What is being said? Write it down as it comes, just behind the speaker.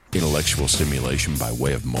Intellectual stimulation by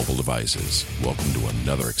way of mobile devices. Welcome to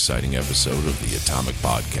another exciting episode of the Atomic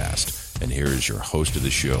Podcast. And here is your host of the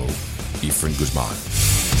show, Efren Guzman.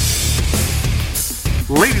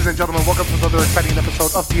 Ladies and gentlemen, welcome to another exciting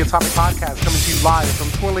episode of the Atomic Podcast, coming to you live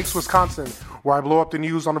from Twin Lakes, Wisconsin, where I blow up the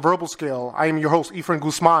news on a verbal scale. I am your host, Efren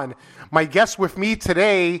Guzman. My guest with me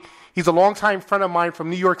today, he's a longtime friend of mine from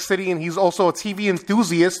New York City, and he's also a TV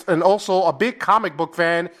enthusiast and also a big comic book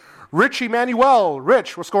fan, Rich Emmanuel.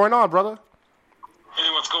 Rich, what's going on, brother? Hey,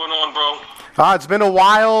 what's going on, bro? It's been a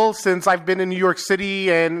while since I've been in New York City,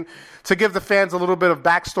 and to give the fans a little bit of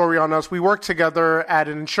backstory on us, we worked together at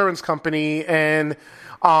an insurance company, and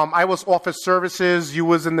I was office services, you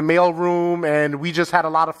was in the mail room, and we just had a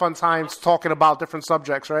lot of fun times talking about different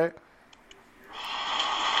subjects, right?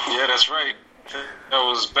 Yeah, that's right. That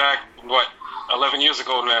was back, 11 years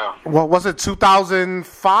ago now. What was it,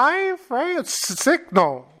 2005, right? It's sick?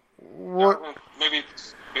 No. What? Maybe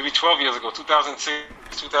 12 years ago,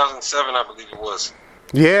 2006, 2007, I believe it was.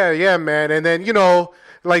 Yeah, man. And then,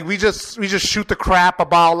 like we just shoot the crap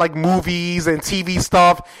about like movies and TV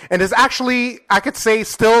stuff. And it's actually, I could say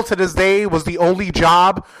still to this day, was the only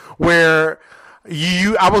job where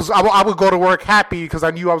I would go to work happy because I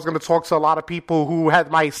knew I was going to talk to a lot of people who had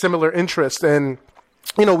my similar interests. And,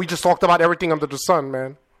 we just talked about everything under the sun,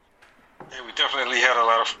 man. Yeah, we definitely had a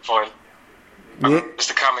lot of fun. Yeah. It's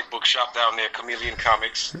the comic book shop down there, Chameleon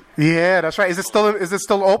Comics. Yeah, that's right. Is it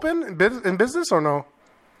still open in business or no?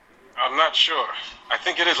 I'm not sure. I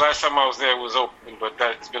think it is. Last time I was there, it was open, but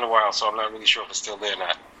it's been a while, so I'm not really sure if it's still there or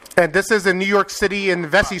not. And this is in New York City in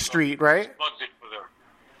Vesey Street, right?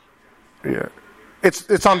 Yeah.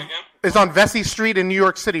 It's on Vesey Street in New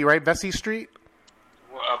York City, right? Vesey Street?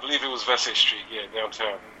 Well, I believe it was Vesey Street, yeah,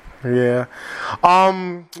 downtown. Yeah.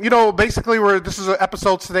 Basically this is an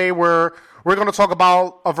episode today where we're going to talk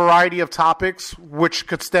about a variety of topics which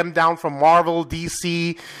could stem down from Marvel,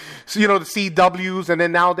 DC, the CWs, and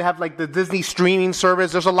then now they have like the Disney streaming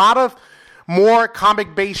service. There's a lot of more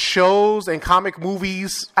comic-based shows and comic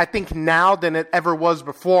movies, I think, now than it ever was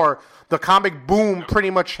before. The comic boom pretty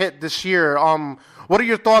much hit this year. What are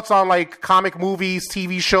your thoughts on like comic movies,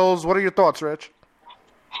 TV shows? What are your thoughts, Rich?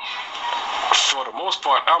 For the most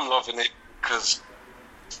part, I'm loving it because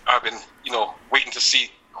I've been, waiting to see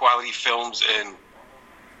quality films and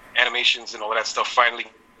animations and all that stuff finally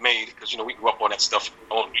made because, we grew up on that stuff,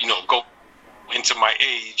 go into my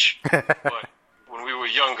age. But when we were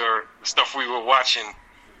younger, the stuff we were watching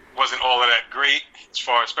wasn't all of that great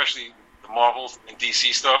especially the Marvel and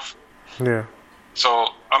DC stuff. Yeah. So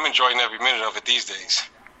I'm enjoying every minute of it these days.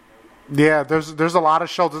 Yeah, there's a lot of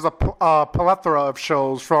shows. There's a plethora of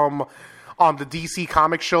shows from the DC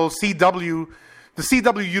comic shows. CW, the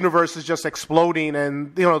CW universe is just exploding,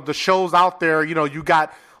 and the shows out there. You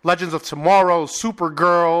got Legends of Tomorrow,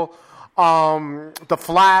 Supergirl, The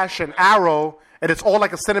Flash, and Arrow, and it's all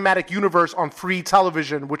like a cinematic universe on free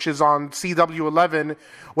television, which is on CW11,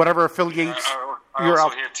 whatever affiliates. I also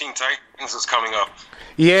hear Teen Titans is coming up.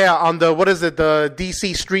 Yeah, on the the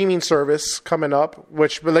DC streaming service coming up,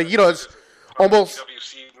 which it's almost.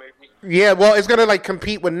 WC maybe. Yeah, well, it's gonna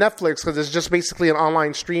compete with Netflix because it's just basically an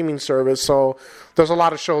online streaming service. So there's a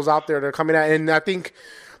lot of shows out there that are coming out, and I think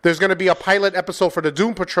there's gonna be a pilot episode for the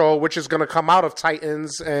Doom Patrol, which is gonna come out of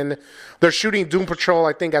Titans, and they're shooting Doom Patrol,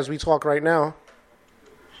 I think, as we talk right now.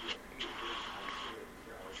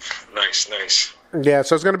 Nice. Yeah,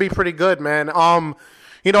 so it's gonna be pretty good, man.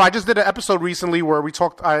 I just did an episode recently where we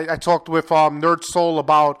talked. I talked with Nerd Soul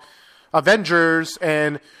about Avengers,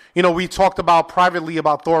 and we talked privately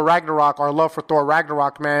about Thor Ragnarok, our love for Thor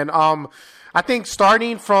Ragnarok, man. I think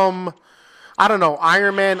starting from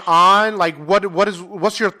Iron Man on,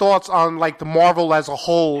 what's your thoughts on the Marvel as a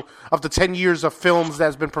whole of the 10 years of films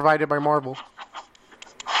that's been provided by Marvel?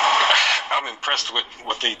 I'm impressed with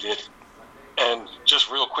what they did, and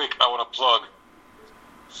just real quick, I want to plug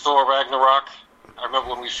Thor Ragnarok. I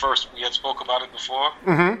remember when we had spoke about it before,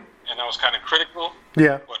 and I was kind of critical.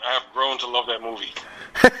 Yeah. But I have grown to love that movie.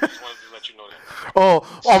 I just wanted to let you know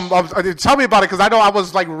that. Tell me about it, because I know I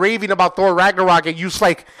was raving about Thor Ragnarok, and you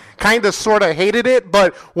kind of sort of hated it.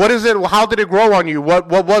 But what is it? How did it grow on you? What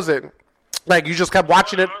was it? You just kept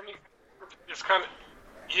watching it? It's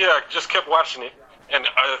I just kept watching it, and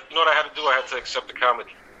you know what I had to do? I had to accept the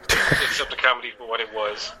comedy. Accept the comedy for what it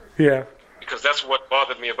was. Yeah. Because that's what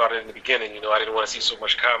bothered me about it in the beginning. I didn't want to see so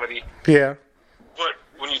much comedy. Yeah. But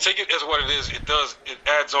when you take it as what it is, it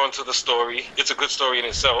adds on to the story. It's a good story in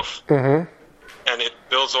itself. Mm-hmm. And it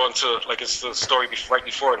builds on to, it's the story right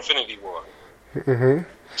before Infinity War. Mm-hmm.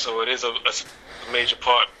 So it is a major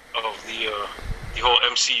part of the whole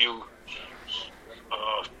MCU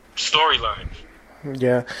storyline. Yeah, You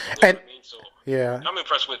know and what I mean? So yeah, I'm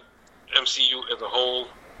impressed with MCU as a whole,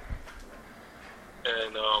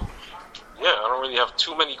 and yeah, I don't really have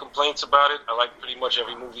too many complaints about it. I like pretty much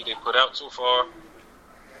every movie they put out so far.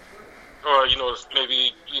 Or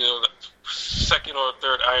maybe the second or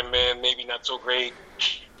third Iron Man, maybe not so great.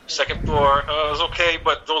 Second Thor was okay,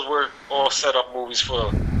 but those were all set up movies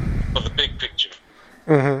for the big picture,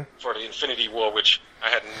 for the Infinity War, which I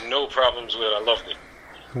had no problems with. I loved it.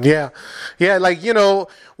 Yeah, like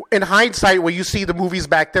in hindsight, when you see the movies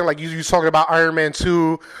back then, like you talking about Iron Man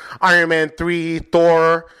 2, Iron Man 3,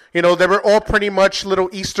 Thor, they were all pretty much little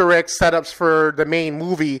Easter egg setups for the main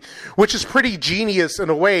movie, which is pretty genius in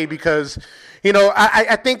a way because,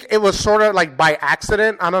 I think it was sort of like by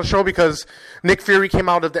accident on the show because Nick Fury came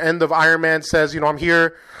out at the end of Iron Man, says, I'm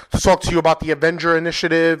here to talk to you about the Avenger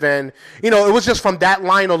Initiative, and, it was just from that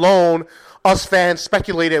line alone, us fans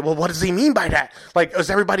speculated, well, what does he mean by that? Like, is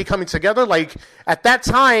everybody coming together? Like, at that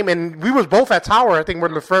time, and we was both at Tower, I think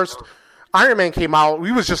when the first Iron Man came out,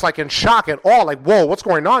 we was just, like, in shock and awe, like, whoa, what's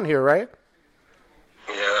going on here, right?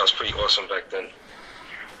 Yeah, that was pretty awesome back then.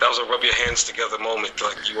 That was a rub your hands together moment.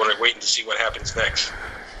 Like, you want to wait to see what happens next.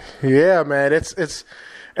 Yeah, man,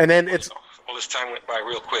 and then all this time went by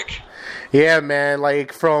real quick. Yeah, man,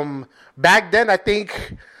 like, from back then, I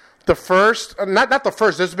think the first, not the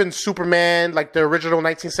first, there's been Superman, like the original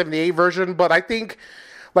 1978 version, but I think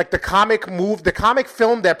like the comic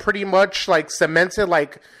film that pretty much like cemented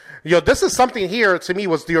like, this is something here to me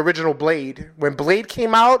was the original Blade. When Blade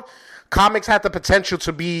came out, comics had the potential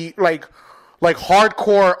to be like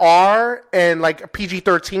hardcore R and like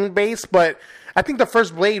PG-13 base, but I think the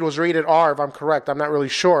first Blade was rated R if I'm correct. I'm not really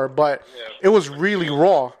sure, but it was really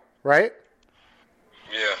raw, right?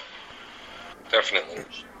 Yeah, definitely.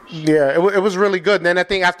 Yeah, it was really good. And then I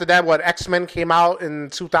think after that, X-Men came out in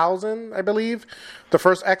 2000, I believe. The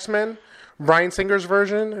first X-Men, Bryan Singer's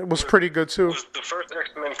version, it was pretty good too. Did the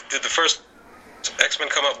first X-Men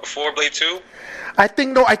come out before Blade 2? I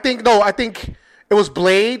think it was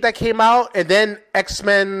Blade that came out, and then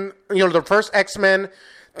X-Men, the first X-Men,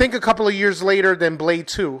 I think a couple of years later than Blade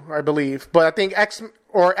 2, I believe. But I think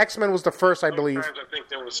X-Men was the first, I believe. Sometimes I think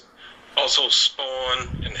there was also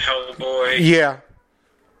Spawn and Hellboy.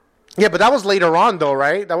 Yeah, but that was later on, though,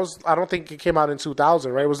 right? I don't think it came out in 2000,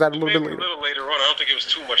 right? Was that a little bit later? A little later on. I don't think it was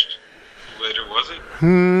too much later, was it?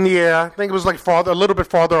 Yeah, I think it was like a little bit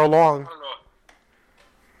farther along. I don't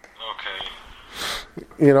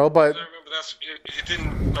know. Okay. But I remember it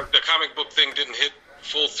didn't, like the comic book thing didn't hit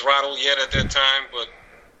full throttle yet at that time, but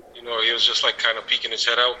he was just like kind of peeking his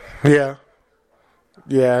head out.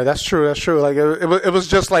 Yeah, that's true. Like it was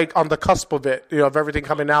just like on the cusp of it, of everything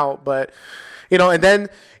coming out, but. And then,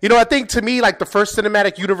 I think to me, like the first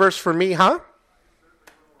cinematic universe for me, huh?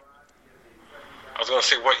 I was gonna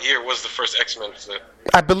say, what year was the first X-Men?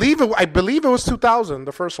 I believe it was 2000,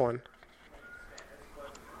 the first one.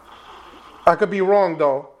 I could be wrong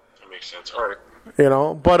though. That makes sense. All right. But you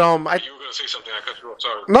were gonna say something. I cut you off.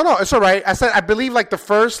 Sorry. No, it's all right. I said I believe like the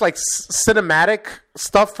first like cinematic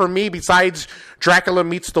stuff for me, besides Dracula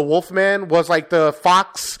meets the Wolfman, was like the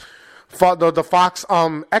Fox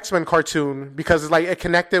X-Men cartoon, because it's like it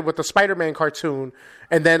connected with the Spider-Man cartoon,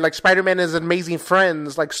 and then like Spider-Man and his Amazing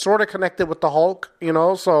Friends like sort of connected with the Hulk,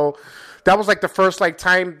 so that was like the first like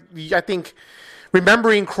time I think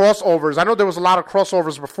remembering crossovers. I know there was a lot of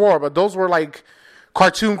crossovers before, but those were like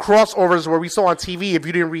cartoon crossovers where we saw on TV. If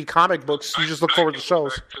you didn't read comic books, you just look forward to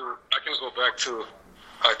shows. I can go back to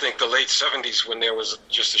I think the late 70s when there was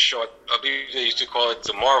just a short, I believe they used to call it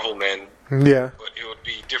the Marvel Men. Yeah. But it would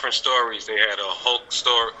be different stories. They had a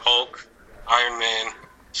Hulk, Iron Man,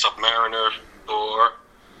 Submariner, Thor,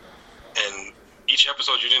 and each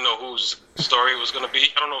episode you didn't know whose story it was going to be.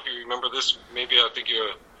 I don't know if you remember this. Maybe I think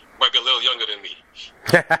you might be a little younger than me.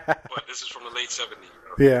 But this is from the late 70s.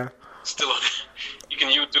 Yeah. Still on you can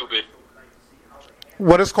YouTube it.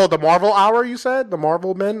 What is called the Marvel Hour, you said? The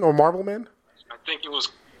Marvel Men or Marvel Men? I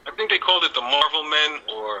think they called it the Marvel Men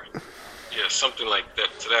or something like that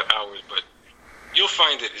to that hour, but you'll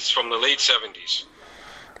find it. It's from the late 70s.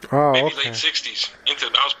 Oh, maybe okay. late 60s. I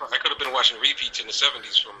could have been watching repeats in the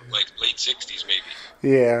 70s from like late 60s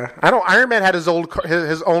maybe. Yeah. I know Iron Man had his own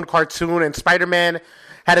cartoon, and Spider-Man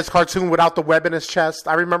had his cartoon without the web in his chest.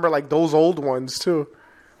 I remember like those old ones too.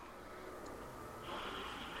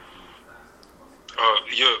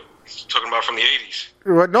 You're talking about from the 80s?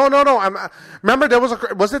 No. Remember there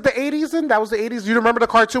was it the 80s then? That was the 80s. You remember the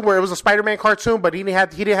cartoon where it was a Spider-Man cartoon, but he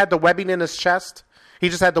didn't have the webbing in his chest. He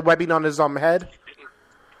just had the webbing on his head.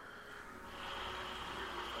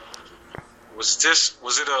 Was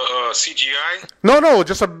it a CGI? No,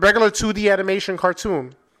 just a regular 2D animation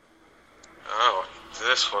cartoon. Oh,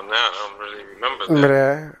 this one now. I don't really remember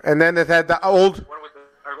that. And then it had the old.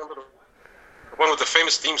 I remember the one with the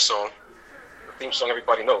famous theme song. The theme song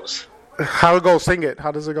everybody knows. How it go? Sing it.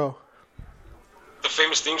 How does it go? The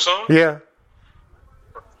famous theme song? Yeah.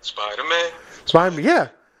 Spider-Man. Spider-Man. Yeah.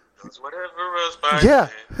 Whatever Spider-Man. Yeah.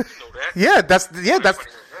 You know that?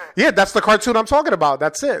 Yeah. That's the cartoon I'm talking about.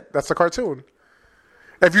 That's it. That's the cartoon.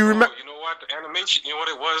 If you remember. You know what? The animation. You know what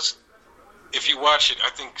it was? If you watch it, I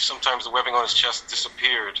think sometimes the webbing on his chest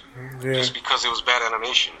disappeared just because it was bad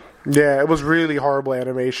animation. Yeah, it was really horrible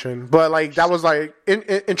animation. But like that was like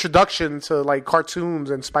introduction to like cartoons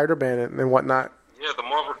and Spider-Man and whatnot. Yeah, the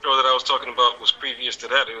Marvel show that I was talking about was previous to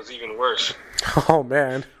that. It was even worse. Oh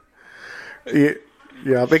man. Yeah,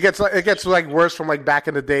 it gets like worse from like back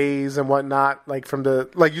in the days and whatnot. Like from the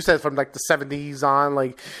like you said from like the 70s on.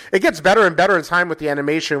 Like it gets better and better in time with the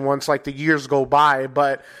animation once like the years go by.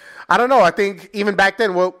 But I don't know. I think even back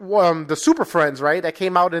then, the Super Friends, right? That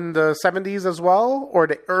came out in the 70s as well, or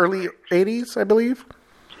the early 80s, I believe.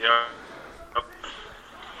 Yeah.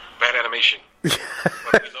 Bad animation. But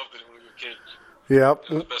we loved it when we were kids. Yep.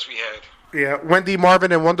 It was the best we had. Yeah. Wendy,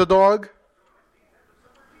 Marvin, and Wonder Dog.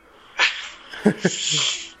 Wonder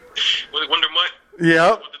Mike.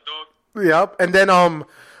 Yep. Wonder Dog. Yep. And then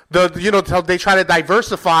they try to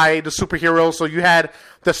diversify the superheroes. So you had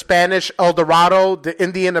the Spanish El Dorado, the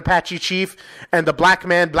Indian Apache Chief, and the Black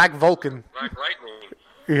Man, Black Vulcan. Black Lightning.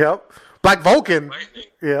 Yep. Black Vulcan. Lightning.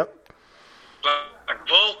 Yep. Black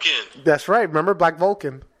Vulcan. That's right. Remember Black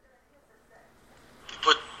Vulcan?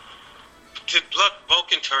 But did Black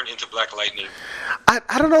Vulcan turn into Black Lightning?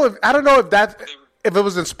 I don't know if it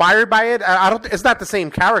was inspired by it. I don't. It's not the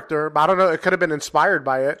same character, but I don't know. It could have been inspired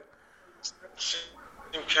by it. Same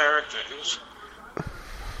character. It was.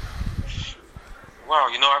 Wow,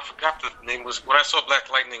 I forgot the name was. When I saw Black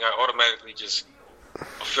Lightning, I automatically just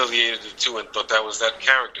affiliated the two and thought that was that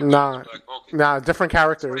character. Nah, different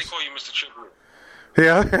characters. What do they call you, Mr. Trivia?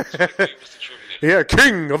 Yeah. Mr. Trivia. Yeah,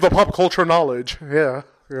 king of the pop culture knowledge. Yeah,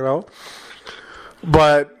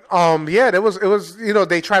 But it was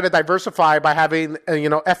they try to diversify by having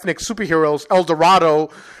ethnic superheroes. El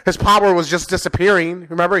Dorado, his power was just disappearing.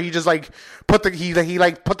 Remember, he just like put the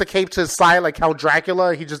cape to his side like how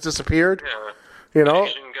Dracula. He just disappeared. Yeah. The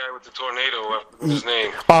Asian guy with the tornado. What's his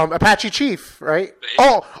name? Apache Chief, right?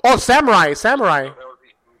 Oh, Samurai. Samurai.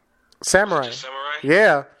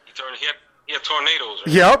 Yeah. He had tornadoes.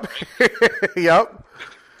 Right? Yep. Yep.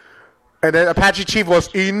 And then Apache Chief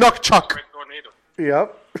was Enoch Chuck.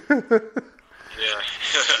 Yep. Yeah.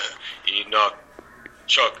 Enoch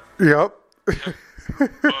Chuck. Yep.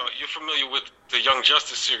 You're familiar with the Young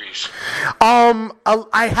Justice series?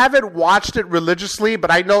 I haven't watched it religiously, but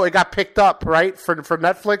I know it got picked up, right, for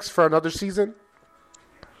Netflix for another season.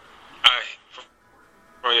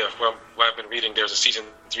 Well, I've been reading. There's a season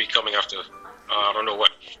 3 coming after. I don't know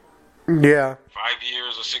what. Yeah. 5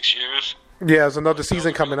 years or 6 years. Yeah, there's another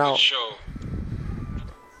season coming out. Show.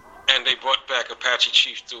 And they brought back Apache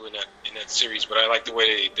Chief too in that series, but I like the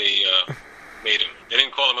way they made him. They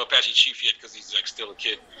didn't call him Apache Chief yet because he's like still a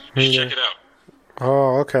kid. You should check it out.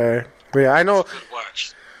 Oh, okay. Yeah, I know. It's a good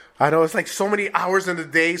watch. I know it's like so many hours in the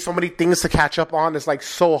day, so many things to catch up on. It's like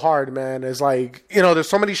so hard, man. It's like, there's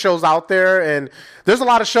so many shows out there, and there's a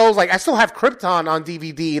lot of shows. Like I still have Krypton on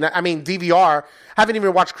DVD. DVR. Haven't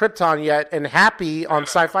even watched Krypton yet, and Happy on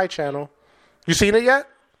Sci-Fi Channel. You seen it yet?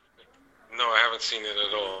 No, I haven't seen it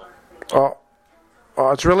at all.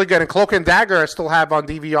 Oh, it's really good. And Cloak and Dagger I still have on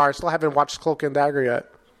DVR. I still haven't watched Cloak and Dagger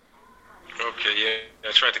yet. Okay, yeah.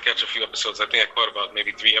 I tried to catch a few episodes. I think I caught about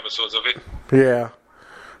maybe 3 episodes of it. Yeah.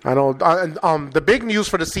 I know. The big news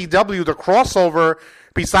for the CW, the crossover,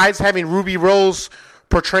 besides having Ruby Rose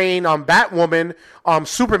portraying Batwoman,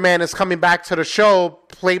 Superman is coming back to the show,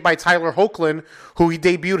 played by Tyler Hoechlin, who he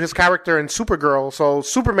debuted his character in Supergirl. So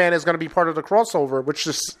Superman is going to be part of the crossover, which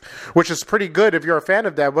is pretty good if you're a fan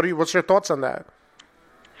of that. What's your thoughts on that?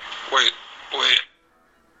 Wait.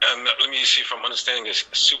 Let me see if I'm understanding this.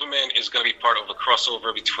 Superman is going to be part of a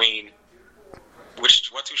crossover between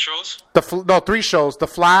what 2 shows? 3 shows: The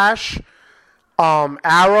Flash,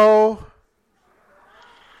 Arrow,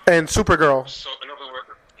 and Supergirl. So, in other words,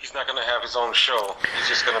 he's not going to have his own show. He's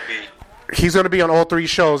just going to be. He's going to be on all 3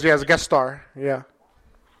 shows. Yeah, as a guest star. Yeah.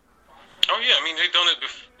 Oh yeah, I mean they've done it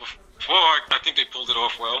before. I think they pulled it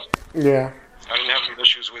off well. Yeah. I didn't have any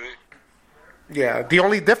issues with it. Yeah. The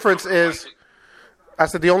only difference is. I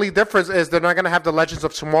said the only difference is they're not going to have the Legends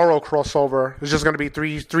of Tomorrow crossover. It's just going to be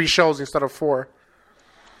three shows instead of 4.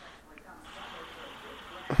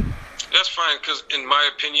 That's fine, because in my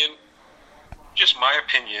opinion, just my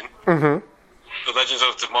opinion, mm-hmm. The Legends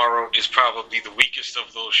of Tomorrow is probably the weakest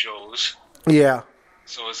of those shows. Yeah.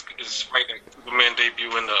 So it's right like Superman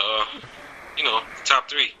debut in the top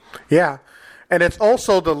 3. Yeah. And it's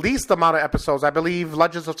also the least amount of episodes. I believe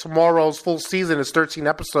Legends of Tomorrow's full season is 13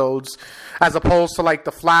 episodes, as opposed to like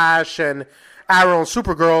The Flash and Arrow and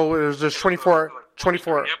Supergirl, there's just 24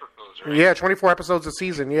 episodes, right? Yeah, 24 episodes a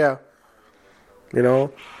season, yeah. You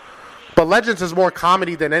know? But Legends is more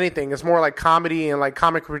comedy than anything. It's more like comedy and like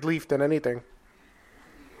comic relief than anything.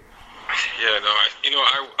 Yeah, no,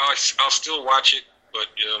 I'll still watch it, but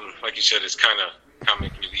like you said, it's kind of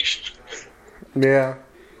comic relief. Yeah,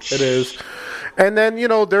 it is. And then,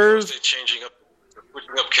 there's... They're changing up,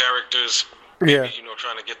 switching up characters. Maybe, Yeah.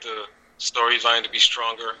 Trying to get the storyline to be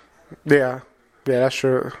stronger. Yeah, that's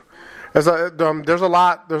true. There's a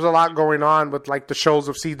lot going on with like the shows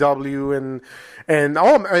of CW and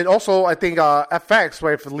also I think FX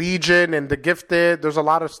with Legion and The Gifted. There's a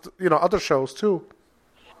lot of other shows too.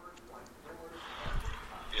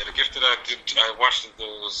 Yeah, The Gifted. I watched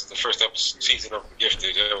the first season of The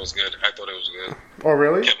Gifted. That was good. I thought it was good. Oh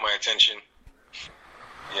really? Kept my attention.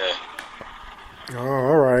 Yeah. Oh,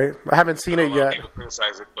 all right. I haven't seen it yet. People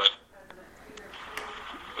criticize it, but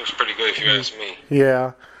it was pretty good if you ask me.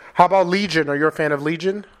 Yeah. How about Legion? Are you a fan of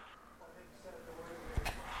Legion?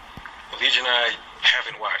 Legion, I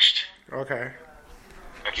haven't watched. Okay.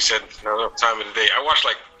 Like you said, not enough time of the day. I watch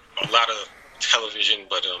like a lot of television,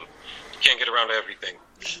 but can't get around to everything.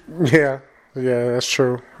 Yeah, that's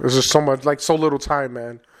true. There's just so much, like so little time,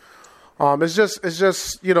 man. It's just I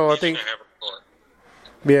think. I haven't thought.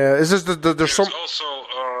 Yeah, it's just there's There's so. also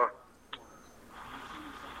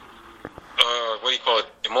what do you call it?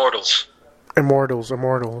 Immortals. Immortals.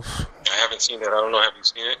 I haven't seen that. I don't know. Have you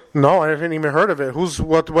seen it? No, I haven't even heard of it.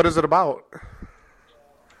 What is it about?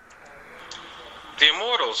 The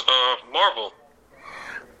Immortals. Marvel.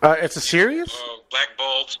 It's a series? Black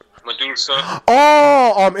Bolt, Medusa.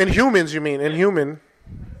 Oh, Inhumans. You mean Inhuman?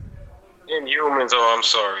 Inhumans. Oh, I'm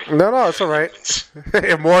sorry. No, it's all right.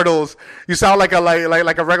 Immortals. You sound like a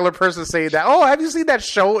like a regular person saying that. Oh, have you seen that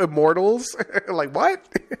show Immortals? Like what?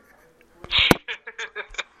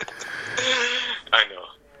 I know.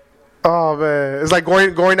 Oh man, it's like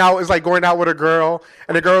going out. It's like going out with a girl,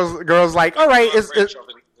 and the girl's like, all right, it's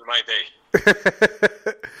my day.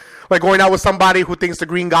 like going out with somebody who thinks the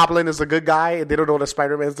Green Goblin is a good guy, and they don't know that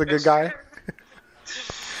Spider-Man's the good guy.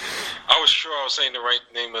 I was sure I was saying the right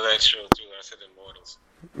name of that show too. I said Immortals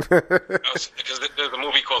because there's a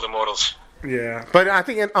movie called Immortals. Yeah, but I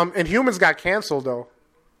think Inhumans got canceled though.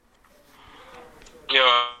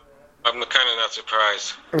 Yeah, I'm kind of not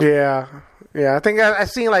surprised. Yeah. I think I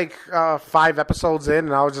seen like 5 episodes in,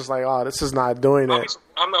 and I was just like, "Oh, this is not doing it."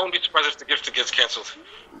 I'm only surprised if The Gifted gets canceled.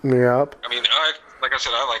 Yep. I mean, like I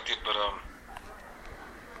said, I liked it, but I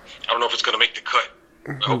don't know if it's going to make the cut.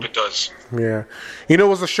 I hope it does. Yeah. It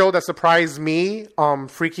was a show that surprised me.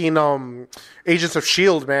 Freaking Agents of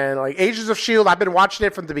S.H.I.E.L.D., man. Like, Agents of S.H.I.E.L.D., I've been watching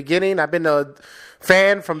it from the beginning. I've been a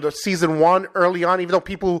fan from the season 1 early on, even though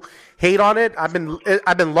people hate on it. I've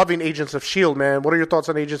been loving Agents of S.H.I.E.L.D., man. What are your thoughts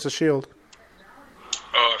on Agents of S.H.I.E.L.D.?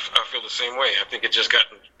 I feel the same way. I think it just got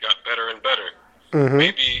better and better. Mm-hmm.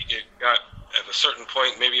 Maybe it got, at a certain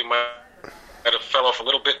point, maybe it might have fell off a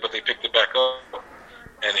little bit, but they picked it back up.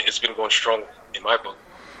 And it's been going strong in my book.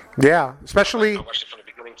 Yeah, especially... I watched it from the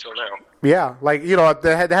beginning till now. Yeah, like,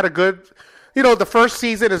 they had a good... the first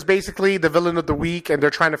season is basically the villain of the week, and they're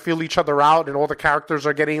trying to feel each other out, and all the characters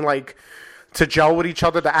are getting, like, to gel with each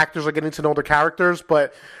other. The actors are getting to know the characters,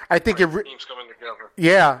 but I think teams coming together.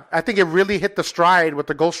 Yeah, I think it really hit the stride with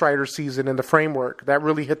the Ghost Rider season and the framework. That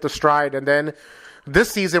really hit the stride. And then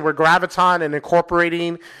this season with Graviton and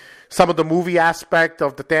incorporating some of the movie aspect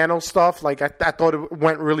of the Thanos stuff, like I thought it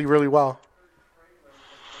went really, really well.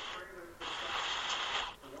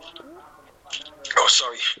 Oh,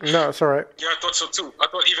 sorry. No, it's all right. Yeah, I thought so too. I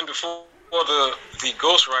thought even before the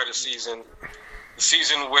Ghost Rider season, the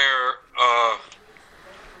season where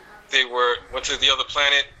they went to the other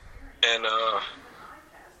planet and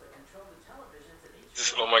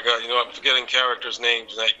oh my God, I'm forgetting characters'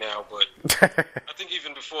 names right now, but I think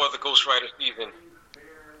even before the Ghost Rider season,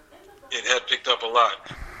 it had picked up a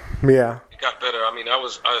lot. Yeah. It got better. I mean,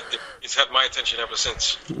 it's had my attention ever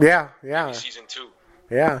since. Yeah. Season 2.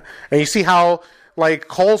 Yeah, and you see how like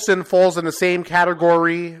Coulson falls in the same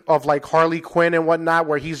category of like Harley Quinn and whatnot,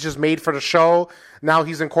 where he's just made for the show. Now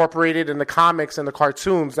he's incorporated in the comics and the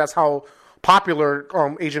cartoons. That's how popular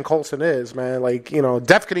Agent Coulson is, man. Like,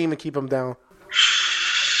 Def couldn't even keep him down.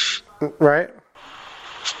 Right?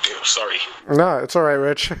 Yeah, sorry. No, it's all right,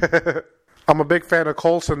 Rich. I'm a big fan of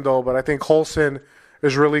Coulson, though, but I think Coulson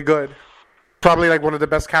is really good. Probably like one of the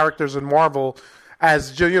best characters in Marvel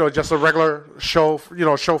as just a regular show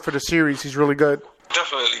for the series. He's really good.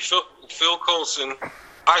 Definitely, Phil Coulson.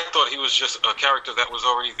 I thought he was just a character that was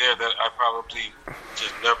already there that I probably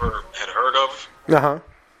just never had heard of. Uh-huh.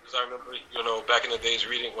 Because I remember, back in the days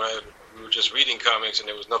we were just reading comics and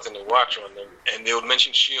there was nothing to watch on them. And they would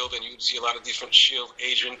mention S.H.I.E.L.D. and you'd see a lot of different S.H.I.E.L.D.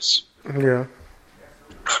 agents. Yeah.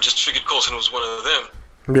 I just figured Coulson was one of them.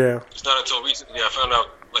 Yeah. It's not until recently I found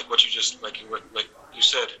out, like what you just, like you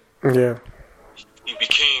said. Yeah.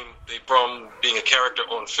 They brought him being a character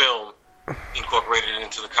on film, incorporated it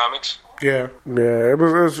into the comics. Yeah, it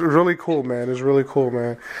was really cool, man. It's really cool,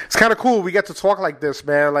 man. It's kind of cool we get to talk like this,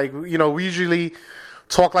 man. Like, we usually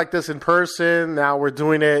talk like this in person. Now we're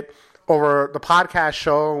doing it over the podcast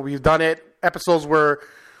show. We've done it, episodes where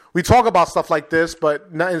we talk about stuff like this,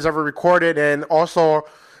 but nothing's ever recorded. And also,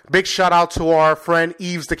 big shout out to our friend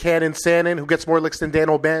Eves the Cannon Sannon, who gets more licks than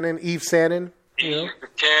Dan O'Bannon. Eve Sannon. Eve the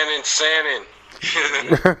Cannon Sannon.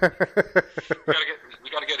 we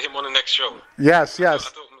gotta get him on the next show. Yes. I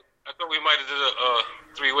thought we might have did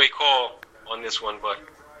a three-way call on this one, but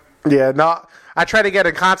yeah, no. I try to get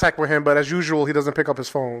in contact with him, but as usual, he doesn't pick up his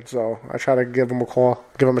phone. So I try to give him a call,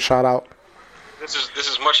 give him a shout out. This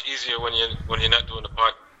is much easier when you're not doing the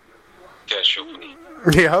podcast show for me.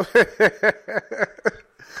 Yeah.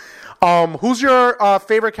 Who's your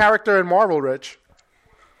favorite character in Marvel, Rich?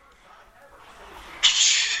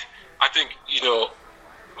 I think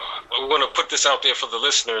I want to put this out there for the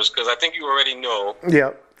listeners because I think you already know.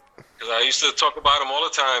 Yeah. Because I used to talk about him all the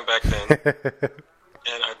time back then.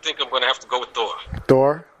 And I think I'm going to have to go with Thor.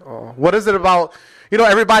 Thor? Oh. What is it about,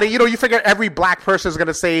 everybody, you figure every black person is going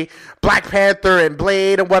to say Black Panther and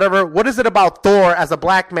Blade and whatever. What is it about Thor as a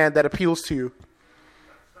black man that appeals to you?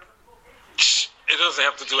 It doesn't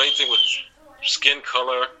have to do anything with skin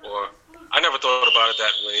color or... I never thought about it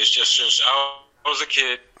that way. It's just since I was a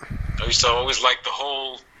kid, I used to always like the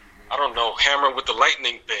whole... I don't know, hammer with the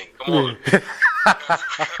lightning thing. Come on. What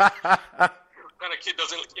kind of kid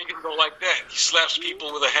don't like that? He slaps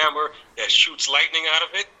people with a hammer that shoots lightning out of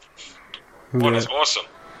it. Boy, that's awesome.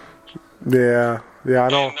 Yeah, I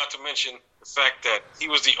know. And not to mention the fact that he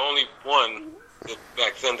was the only one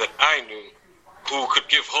back then that I knew who could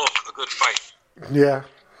give Hulk a good fight.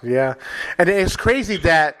 Yeah. And it's crazy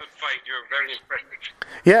that... Good fight. You're very impressive.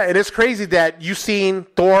 Yeah, it is crazy that you've seen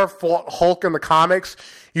Thor fought Hulk in the comics.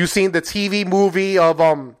 You've seen the TV movie of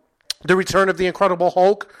The Return of the Incredible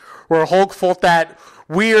Hulk, where Hulk fought that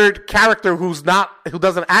weird character who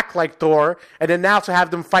doesn't act like Thor, and then now to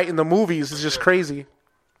have them fight in the movies is just crazy.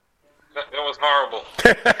 That was horrible.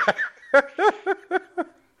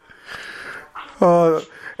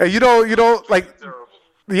 And like...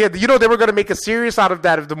 Yeah, they were going to make a series out of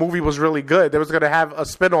that if the movie was really good. They was going to have a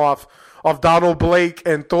spinoff of Donald Blake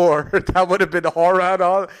and Thor. That would have been horror and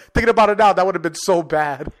all. Thinking about it now, that would have been so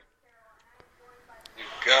bad. You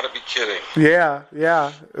gotta be kidding. Yeah.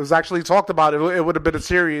 It was actually talked about. It would have been a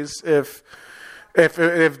series if those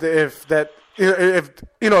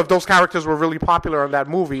characters were really popular in that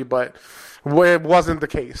movie, but it wasn't the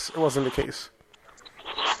case.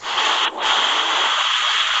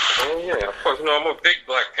 Yeah, of course. I'm a big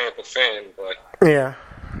Black Panther fan, but yeah,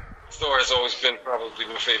 Thor has always been probably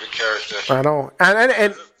my favorite character. I know, and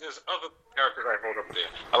there's other characters I hold up there.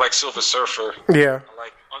 I like Silver Surfer. Yeah, I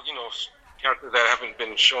like characters that haven't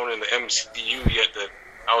been shown in the MCU yet that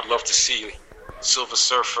I would love to see. Silver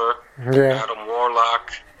Surfer, yeah, Adam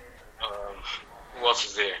Warlock. Who else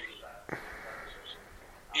is there?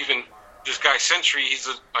 Even this guy Sentry.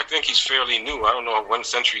 I think he's fairly new. I don't know when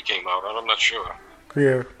Sentry came out. I'm not sure.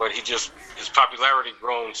 Yeah. But his popularity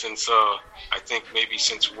grown since I think maybe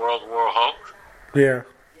since World War Hulk. Yeah.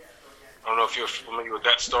 I don't know if you're familiar with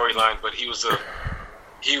that storyline, but he was the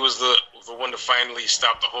one to finally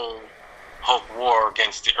stop the whole Hulk war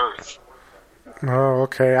against the Earth. Oh,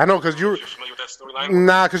 okay. I know because you're familiar with that storyline.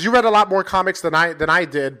 Nah, because you read a lot more comics than I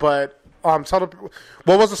did. But what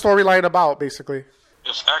was the storyline about, basically?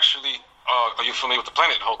 It's actually. Are you familiar with the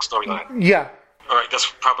Planet Hulk storyline? Yeah. All right,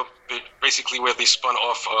 that's probably basically where they spun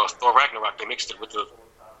off Thor Ragnarok. They mixed it with the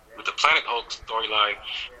Planet Hulk storyline,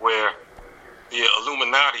 where the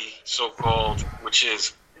Illuminati, so-called, which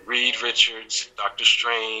is Reed Richards, Doctor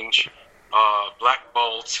Strange, Black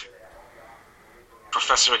Bolt,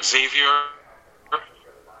 Professor Xavier,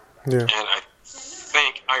 and I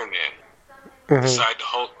think Iron Man, decide the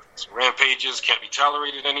Hulk's rampages can't be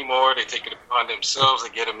tolerated anymore. They take it upon themselves. They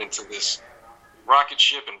get him into this rocket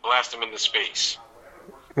ship and blast him into space.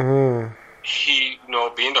 He,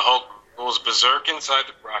 being the Hulk, goes berserk inside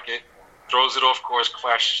the rocket, throws it off course,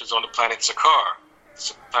 crashes on the planet Sakaar.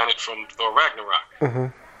 It's a planet from Thor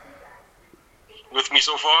Ragnarok. With me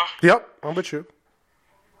so far? Yep, I'm with you.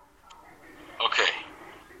 Okay.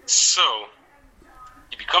 So,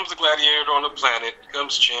 he becomes the gladiator on the planet,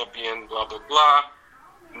 becomes champion, blah, blah, blah,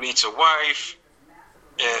 meets a wife,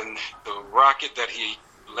 and the rocket that he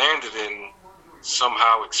landed in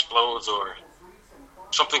somehow explodes or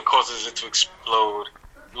something causes it to explode,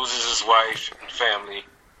 loses his wife and family.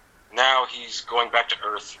 Now he's going back to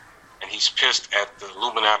Earth, and he's pissed at the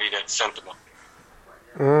Illuminati that sent him up.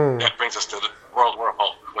 That brings us to the World War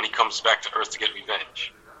Hulk, when he comes back to Earth to get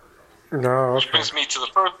revenge. No, okay. Which brings me to the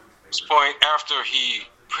first point. After he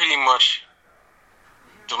pretty much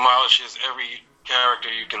demolishes every character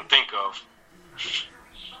you can think of,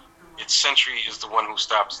 its Sentry is the one who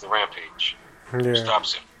stops the rampage. Who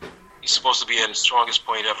stops him. He's supposed to be at his strongest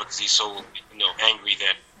point ever because he's so angry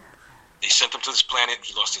that they sent him to this planet.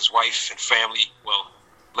 He lost his wife and family. Well,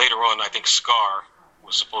 later on, I think Scar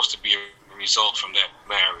was supposed to be a result from that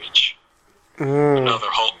marriage. Another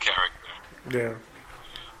Hulk character. Yeah.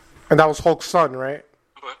 And that was Hulk's son, right?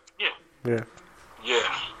 But, yeah. Yeah.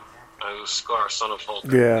 Yeah. It was Scar, son of Hulk.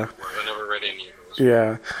 Yeah. I never read any of those.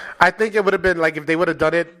 Yeah. I think it would have been like if they would have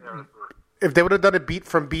done it beat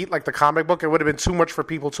from beat like the comic book, it would have been too much for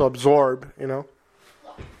people to absorb, Not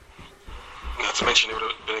to mention it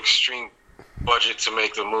would have been extreme budget to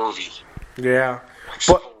make the movie. Yeah. Like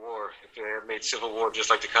Civil War. If they had made Civil War just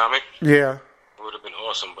like the comic, yeah, it would have been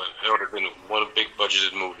awesome, but it would have been one big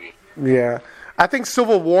budgeted movie. Yeah. I think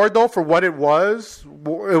Civil War, though, for what it was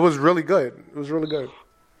really good. It was really good.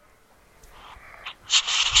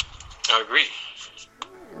 I agree.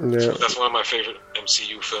 Yeah. So that's one of my favorite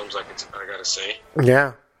MCU films, I gotta say.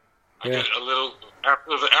 Yeah. I get a little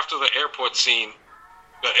after the airport scene.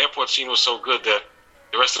 The airport scene was so good that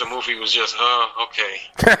the rest of the movie was just, okay.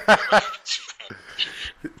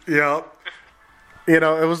 Yeah. It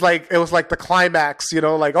was like the climax.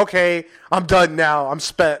 Like, okay, I'm done now. I'm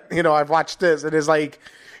spent. I've watched this. It is like,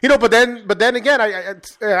 but then again,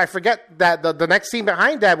 I forget that the next scene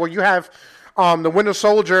behind that where you have the Winter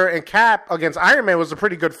Soldier and Cap against Iron Man was a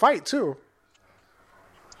pretty good fight too.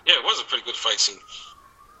 Yeah, it was a pretty good fight scene.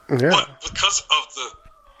 Yeah. But because of the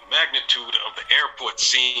magnitude of the airport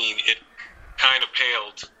scene, it kind of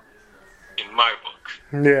paled in my book.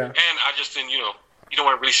 Yeah. And I just didn't, you don't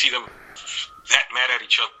want to really see them that mad at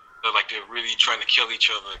each other, like they're really trying to kill each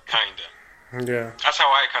other, kind of. Yeah. That's how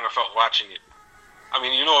I kind of felt watching it. I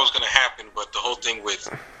mean, it was going to happen, but the whole thing with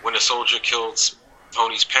when the soldier killed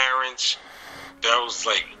Tony's parents, that was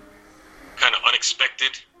like kind of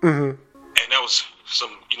unexpected. Mm-hmm. And that was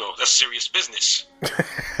that's serious business.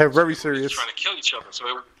 Very serious. Trying to kill each other.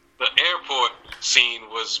 So the airport scene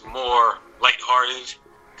was more lighthearted,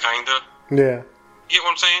 kind of. Yeah. You get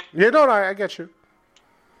what I'm saying? Yeah, no, I get you.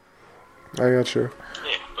 I got you.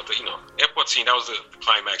 Yeah, but the airport scene, that was the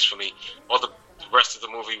climax for me. All the rest of the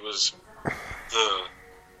movie was the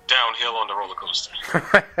downhill on the roller coaster.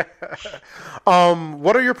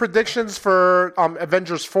 What are your predictions for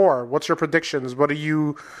Avengers 4? What's your predictions? What do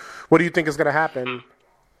you think is going to happen?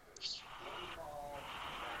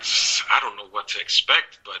 I don't know what to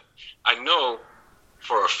expect, but I know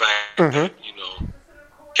for a fact that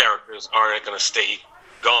characters aren't going to stay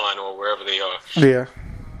gone or wherever they are. Yeah.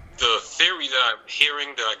 The theory that I'm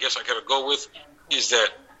hearing that I guess I got to go with is that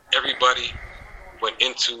everybody went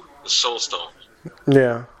into the Soul Stone.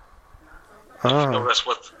 Yeah. That's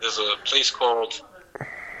what there's a place called.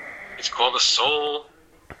 It's called the Soul.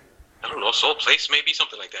 I don't know, Soul Place, maybe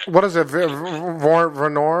something like that. What is it,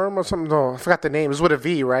 Vernorm or something? No, I forgot the name. It's with a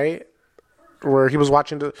V, right? Where he was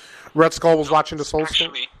watching Red Skull was watching the Soul Stone.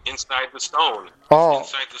 Actually, inside the stone. Oh.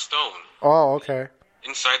 Inside the stone. Oh, okay.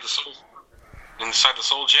 Inside the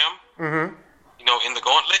Soul Gem. Mm-hmm. In the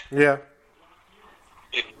Gauntlet. Yeah.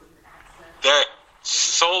 That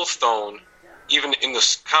Soul Stone, even in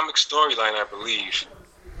the comic storyline, I believe,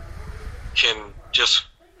 can just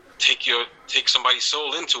take somebody's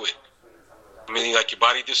soul into it. I mean, like your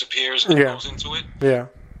body disappears and goes into it. Yeah.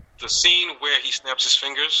 The scene where he snaps his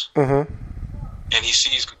fingers and he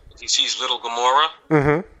sees little Gamora.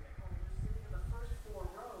 Mm-hmm.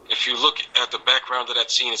 If you look at the background of that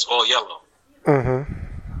scene, it's all yellow. Mm-hmm.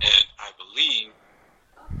 And I believe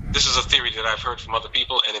this is a theory that I've heard from other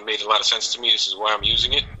people, and it made a lot of sense to me. This is why I'm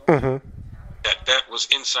using it. Mm-hmm. That was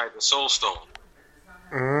inside the Soul Stone.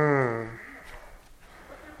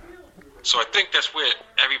 So I think that's where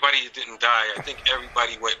everybody didn't die. I think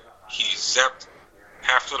everybody he zapped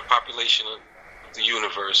half of the population of the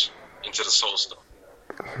universe into the Soul Stone.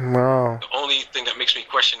 Wow. The only thing that makes me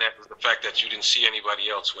question that is the fact that you didn't see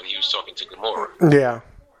anybody else when he was talking to Gamora. Yeah.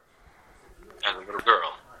 As a little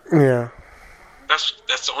girl. Yeah.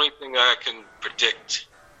 That's the only thing I can predict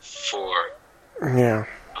for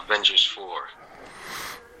Avengers 4.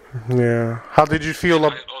 Yeah. How did you feel? I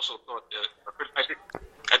also thought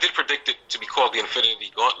I did predict it to be called the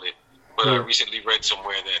Infinity Gauntlet, but I recently read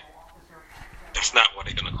somewhere that that's not what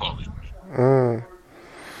they're gonna call it.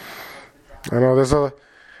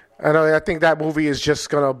 I think that movie is just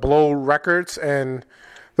gonna blow records, and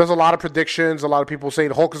there's a lot of predictions. A lot of people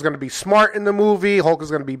saying Hulk is gonna be smart in the movie. Hulk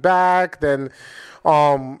is gonna be back. Then,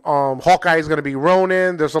 Hawkeye is gonna be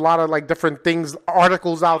Ronin. There's a lot of like different things,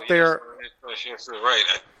 articles out there. Yes, right.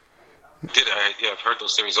 I've heard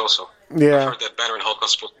those theories also. Yeah. I've heard that Banner and Hulk are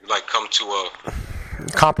supposed to like come to a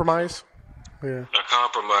compromise. Yeah. A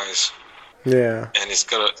compromise. Yeah. And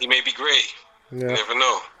he may be gray. Yeah. You never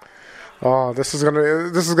know. Oh, this is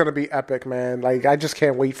gonna be epic, man. Like, I just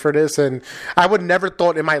can't wait for this, and I would never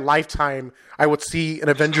thought in my lifetime I would see an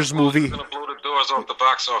Avengers movie. It's gonna blow the doors off the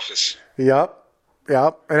box office. Yep.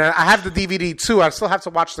 And I have the DVD too. I still have to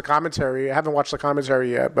watch the commentary. I haven't watched the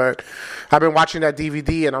commentary yet, but I've been watching that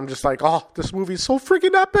DVD, and I'm just like, oh, this movie is so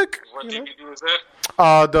freaking epic. What DVD is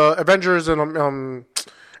that? The Avengers and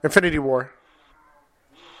Infinity War.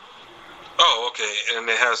 Oh, okay. And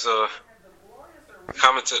it has a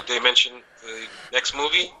comment. They mentioned the next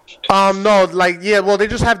movie. No, well, they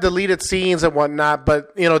just have deleted scenes and whatnot,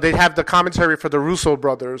 but they have the commentary for the Russo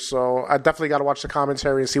brothers, so I definitely got to watch the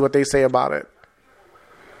commentary and see what they say about it.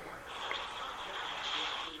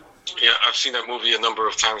 Yeah, I've seen that movie a number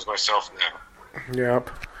of times myself now. Yep.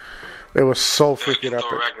 It was so freaking epic.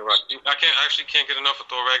 Thor Ragnarok. I actually can't get enough of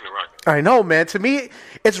Thor Ragnarok. I know, man. To me,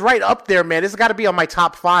 it's right up there, man. It's got to be on my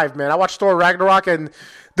top 5, man. I watched Thor Ragnarok, and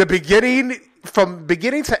the beginning, from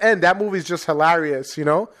beginning to end, that movie is just hilarious,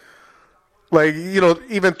 Like,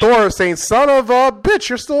 even Thor saying, son of a bitch,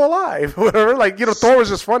 you're still alive. Whatever. Like, Thor was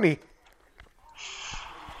just funny.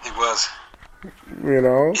 It was.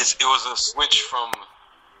 It was a switch from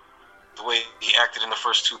the way he acted in the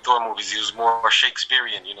first 2 Thor movies. He was more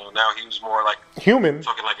Shakespearean, Now he was more like human,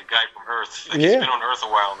 talking like a guy from Earth. Like he's been on Earth a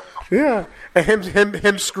while now. Yeah, and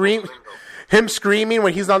him screaming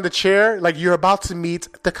when he's on the chair, like, you're about to meet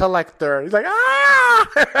the Collector. He's like, ah!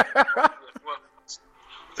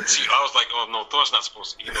 See, I was like, oh no, Thor's not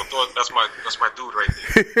supposed to. Thor, that's my dude right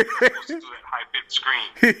there. He's not supposed to do that high pitched scream.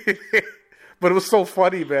 But it was so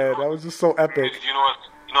funny, man. That was just so epic. You know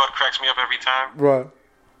what cracks me up every time? What?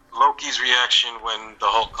 Loki's reaction when the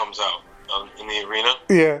Hulk comes out in the arena.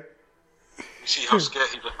 Yeah. You see how scared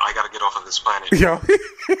he's like, I gotta get off of this planet. Yeah.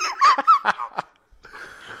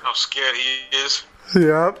 how scared he is.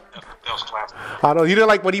 Yep. That was classic. I know. You didn't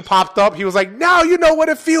like when he popped up. He was like, now you know what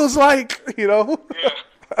it feels like. Yeah.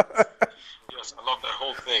 Yes, I love that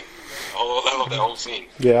whole thing. I love that whole scene.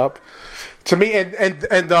 Yep. To me, and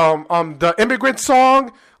the immigrant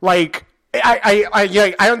song, like,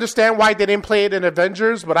 I understand why they didn't play it in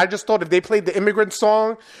Avengers, but I just thought if they played the immigrant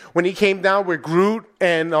song when he came down with Groot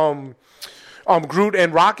and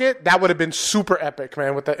Rocket, that would have been super epic,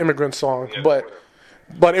 man, with the immigrant song. Yeah,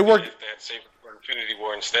 but it worked. They had saved for Infinity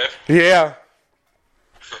War instead. Yeah.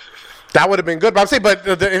 That would have been good. But I'm saying,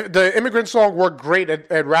 the immigrant song worked great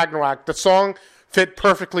at Ragnarok. The song fit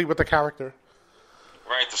perfectly with the character.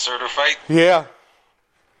 Right, the Surtur fight. Yeah.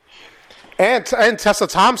 And Tessa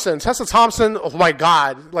Thompson. Tessa Thompson, oh my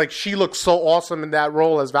God. Like, she looks so awesome in that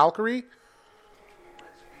role as Valkyrie.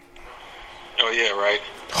 Oh, yeah, right.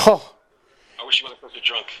 Oh. I wish she wasn't such a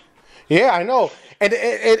drunk. Yeah, I know. And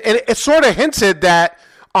it sort of hinted that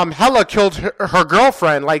Hela killed her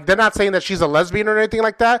girlfriend. Like, they're not saying that she's a lesbian or anything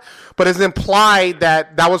like that, but it's implied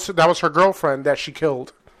that was her girlfriend that she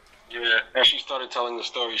killed. Yeah, as she started telling the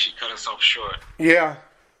story, she cut herself short. Yeah.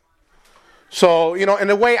 So, in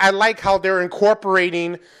a way, I like how they're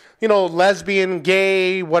incorporating, lesbian,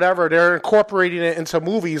 gay, whatever. They're incorporating it into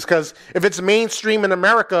movies because if it's mainstream in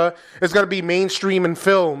America, it's going to be mainstream in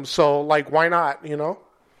film. So, like, why not, Exactly.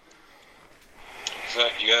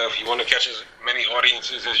 If you want to catch as many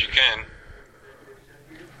audiences as you can.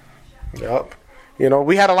 Yep.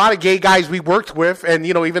 We had a lot of gay guys we worked with, and,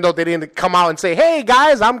 even though they didn't come out and say, hey,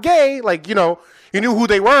 guys, I'm gay, like, you knew who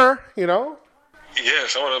they were, Yeah,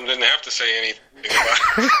 some of them didn't have to say anything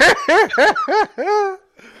about it.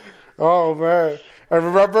 Oh, man. I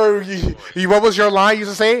remember, what was your line you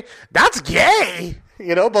used to say? That's gay,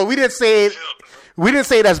 but we didn't say it. We didn't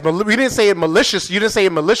say it we didn't say it malicious. You didn't say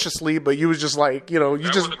it maliciously, but you was just like, that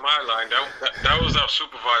wasn't my line. That was our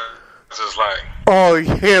supervisor's line. Oh,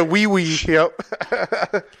 yeah, wee. Yep.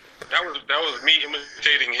 That was me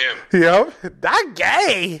imitating him. Yep. That's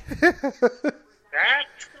gay.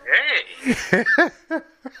 That's gay. He's gay.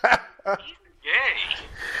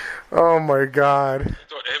 Oh my God. I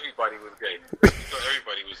thought everybody was gay.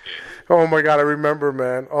 Oh my God, I remember,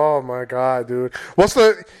 man. Oh my God, dude.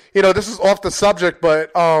 this is off the subject,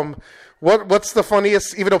 but what's the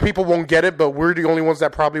funniest? Even though people won't get it, but we're the only ones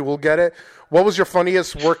that probably will get it. What was your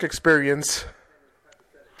funniest work experience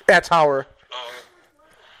at Tower?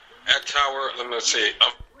 At Tower, let me see.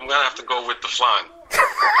 I'm gonna have to go with the flying.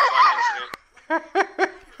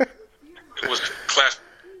 It was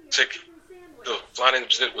classic. The flying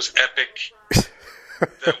incident was epic.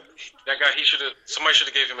 That guy, somebody should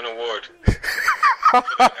have gave him an award for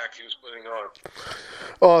the act he was putting on.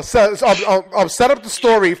 Set up the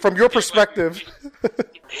story from your perspective.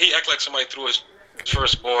 He acted like somebody threw his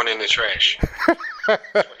firstborn in the trash. That's what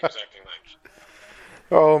he was acting like.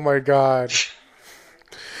 Oh my God,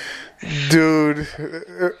 dude!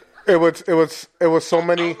 It was so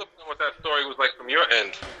many. I was looking at what that story was like from your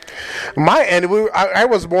end. My end, I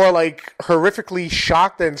was more like horrifically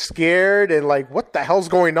shocked and scared, and like, what the hell's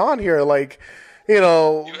going on here? Like, You had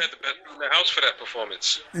the best in the house for that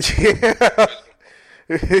performance.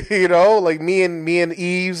 Yeah, like me and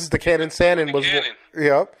Eves, the Cannon Sandin was.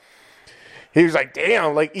 Yeah. He was like,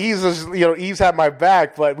 "Damn!" Like Eves had my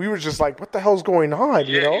back, but we were just like, "What the hell's going on?"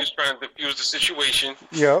 Yeah, he was trying to defuse the situation.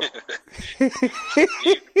 Yeah.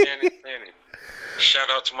 Shout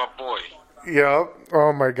out to my boy. Yeah.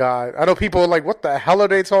 Oh my God. I know people are like, "What the hell are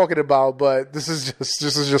they talking about?" But this is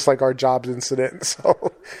just like our jobs incident. So.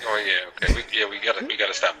 Oh yeah. Okay. We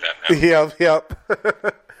gotta stop that now. Yep.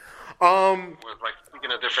 We're like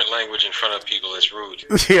speaking a different language in front of people. It's rude.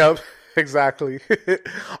 Yep. Exactly.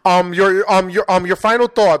 Your final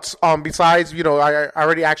thoughts. Besides, I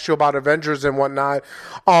already asked you about Avengers and whatnot.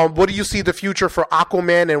 What do you see the future for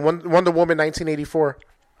Aquaman and Wonder Woman 1984?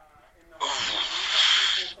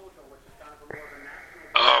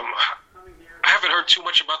 I haven't heard too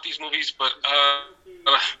much about these movies, but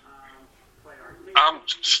I'm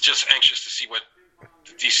just anxious to see what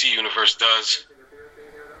the DC universe does.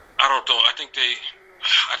 I don't know. I think they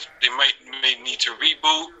may need to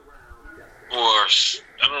reboot. Or, I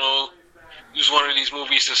don't know, use one of these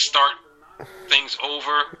movies to start things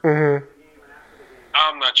over. Mm-hmm.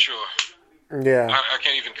 I'm not sure. Yeah. I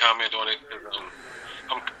can't even comment on it.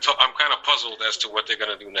 I'm kind of puzzled as to what they're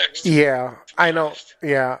going to do next. Yeah, I know.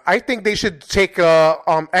 Yeah. I think they should take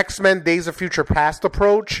a X-Men Days of Future Past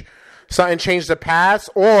approach and change the past.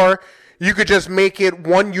 Or you could just make it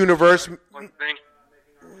one universe. One thing.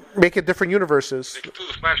 Make it different universes. They could do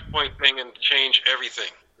the Flashpoint thing and change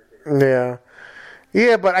everything. Yeah,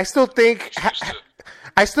 but I still think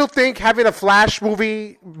having a Flash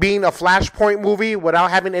movie being a Flashpoint movie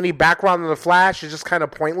without having any background on the Flash is just kind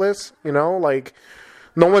of pointless. Like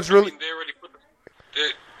no one's really. I mean,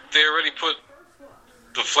 they already put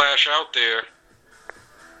the Flash out there,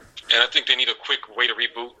 and I think they need a quick way to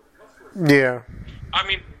reboot. Yeah. I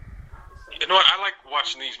mean, you know what? I like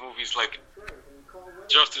watching these movies like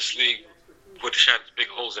Justice League, which had big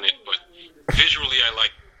holes in it, but visually I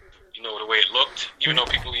like. The way it looked, even though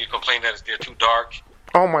people complain that they're too dark.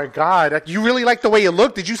 Oh my God! You really like the way it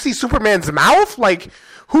looked? Did you see Superman's mouth? Like,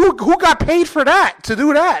 who got paid for that to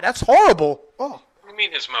do that? That's horrible. Oh. What do you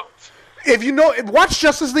mean his mouth? If watch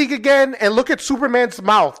Justice League again and look at Superman's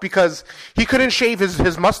mouth because he couldn't shave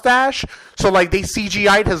his mustache, so like they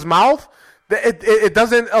CGI'd his mouth. It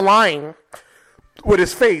doesn't align with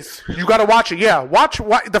his face. You got to watch it. Yeah, watch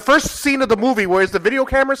the first scene of the movie where it's the video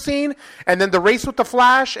camera scene and then the race with the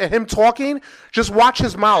Flash and him talking. Just watch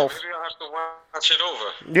his mouth. Maybe I'll have to watch it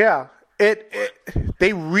over. Yeah,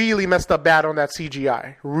 they really messed up bad on that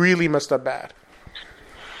CGI. Really messed up bad.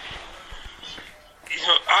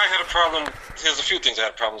 I had a problem. There's a few things I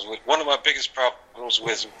had problems with. One of my biggest problems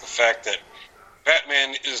was the fact that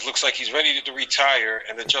Batman looks like he's ready to retire,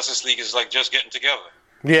 and the Justice League is like just getting together.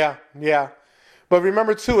 Yeah. But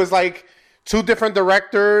remember, too, it's like two different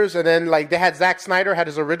directors, and then like they had Zack Snyder had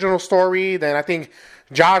his original story. Then I think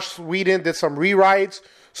Joss Whedon did some rewrites.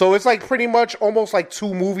 So it's like pretty much almost like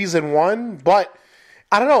two movies in one. But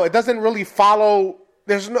I don't know. It doesn't really follow.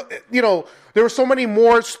 There's no, there were so many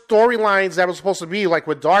more storylines that was supposed to be like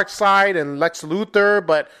with Darkseid and Lex Luthor,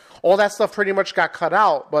 but all that stuff pretty much got cut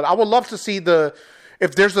out. But I would love to see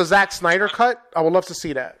if there's a Zack Snyder cut, I would love to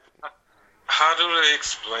see that. How do they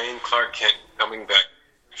explain Clark Kent coming back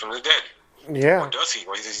from the dead? Yeah. Or does he?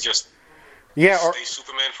 Or is he just stay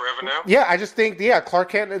Superman forever now? Yeah, I just think, Clark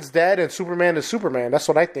Kent is dead and Superman is Superman. That's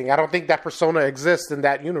what I think. I don't think that persona exists in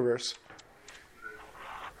that universe.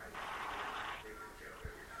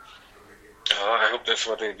 I hope that's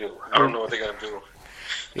what they do. I don't know what they're going to do.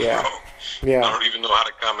 Yeah. I don't even know how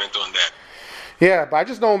to comment on that. Yeah, but I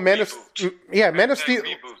just know Man of Steel.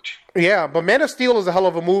 Yeah, but Man of Steel is a hell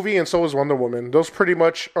of a movie, and so is Wonder Woman. Those pretty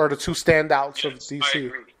much are the two standouts of DC. I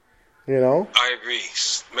agree. You know? I agree.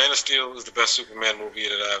 Man of Steel is the best Superman movie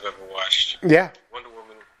that I've ever watched. Yeah. Wonder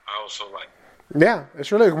Woman, I also like. Yeah,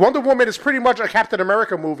 it's really... Wonder Woman is pretty much a Captain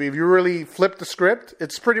America movie. If you really flip the script,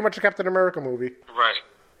 it's pretty much a Captain America movie. Right.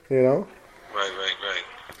 You know? Right.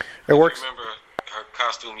 It works. I remember her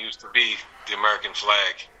costume used to be the American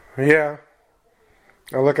flag. Yeah.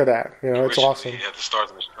 Now look at that. You know, it's awesome. It had the stars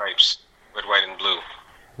and the stripes, red, white, and blue.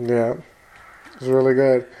 Yeah. It's really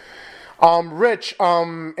good. Rich,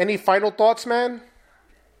 any final thoughts, man?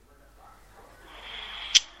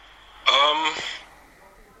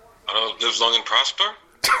 Live long and prosper.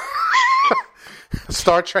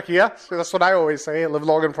 Star Trek, yeah. That's what I always say. Live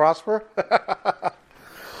long and prosper.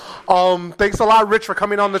 Thanks a lot, Rich, for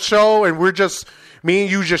coming on the show. And me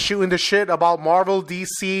and you just shooting the shit about Marvel,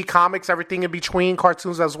 DC, comics, everything in between,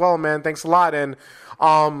 cartoons as well, man. Thanks a lot. And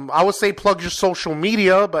I would say plug your social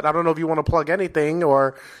media, but I don't know if you want to plug anything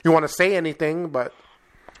or you want to say anything, but...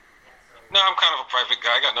 No, I'm kind of a private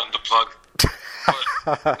guy. I got nothing to plug.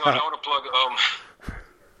 But, no, I want to plug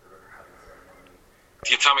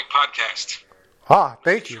the Atomic Podcast.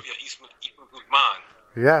 Thank you. Guzman.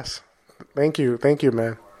 Yes. Thank you,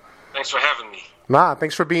 man. Thanks for having me.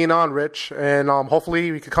 Thanks for being on, Rich. And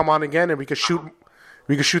hopefully we could come on again and we could shoot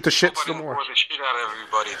the shit some more. I didn't bore the shit out of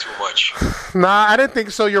everybody too much. I didn't think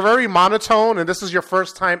so. You're very monotone, and this is your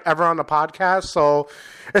first time ever on the podcast, so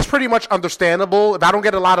it's pretty much understandable. If I don't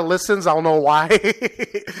get a lot of listens, I don't know why.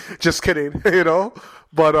 Just kidding, you know.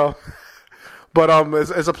 But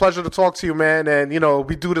it's a pleasure to talk to you, man. And, you know,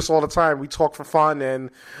 we do this all the time. We talk for fun, and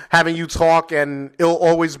having you talk, and it'll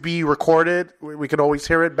always be recorded. We can always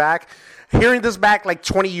hear it back. Hearing this back like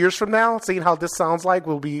 20 years from now, seeing how this sounds like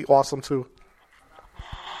will be awesome, too.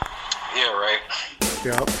 Yeah, right.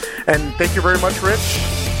 Yeah. And thank you very much, Rich.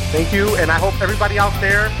 Thank you. And I hope everybody out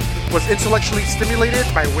there was intellectually stimulated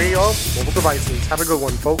by way of mobile devices. Have a good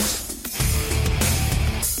one, folks.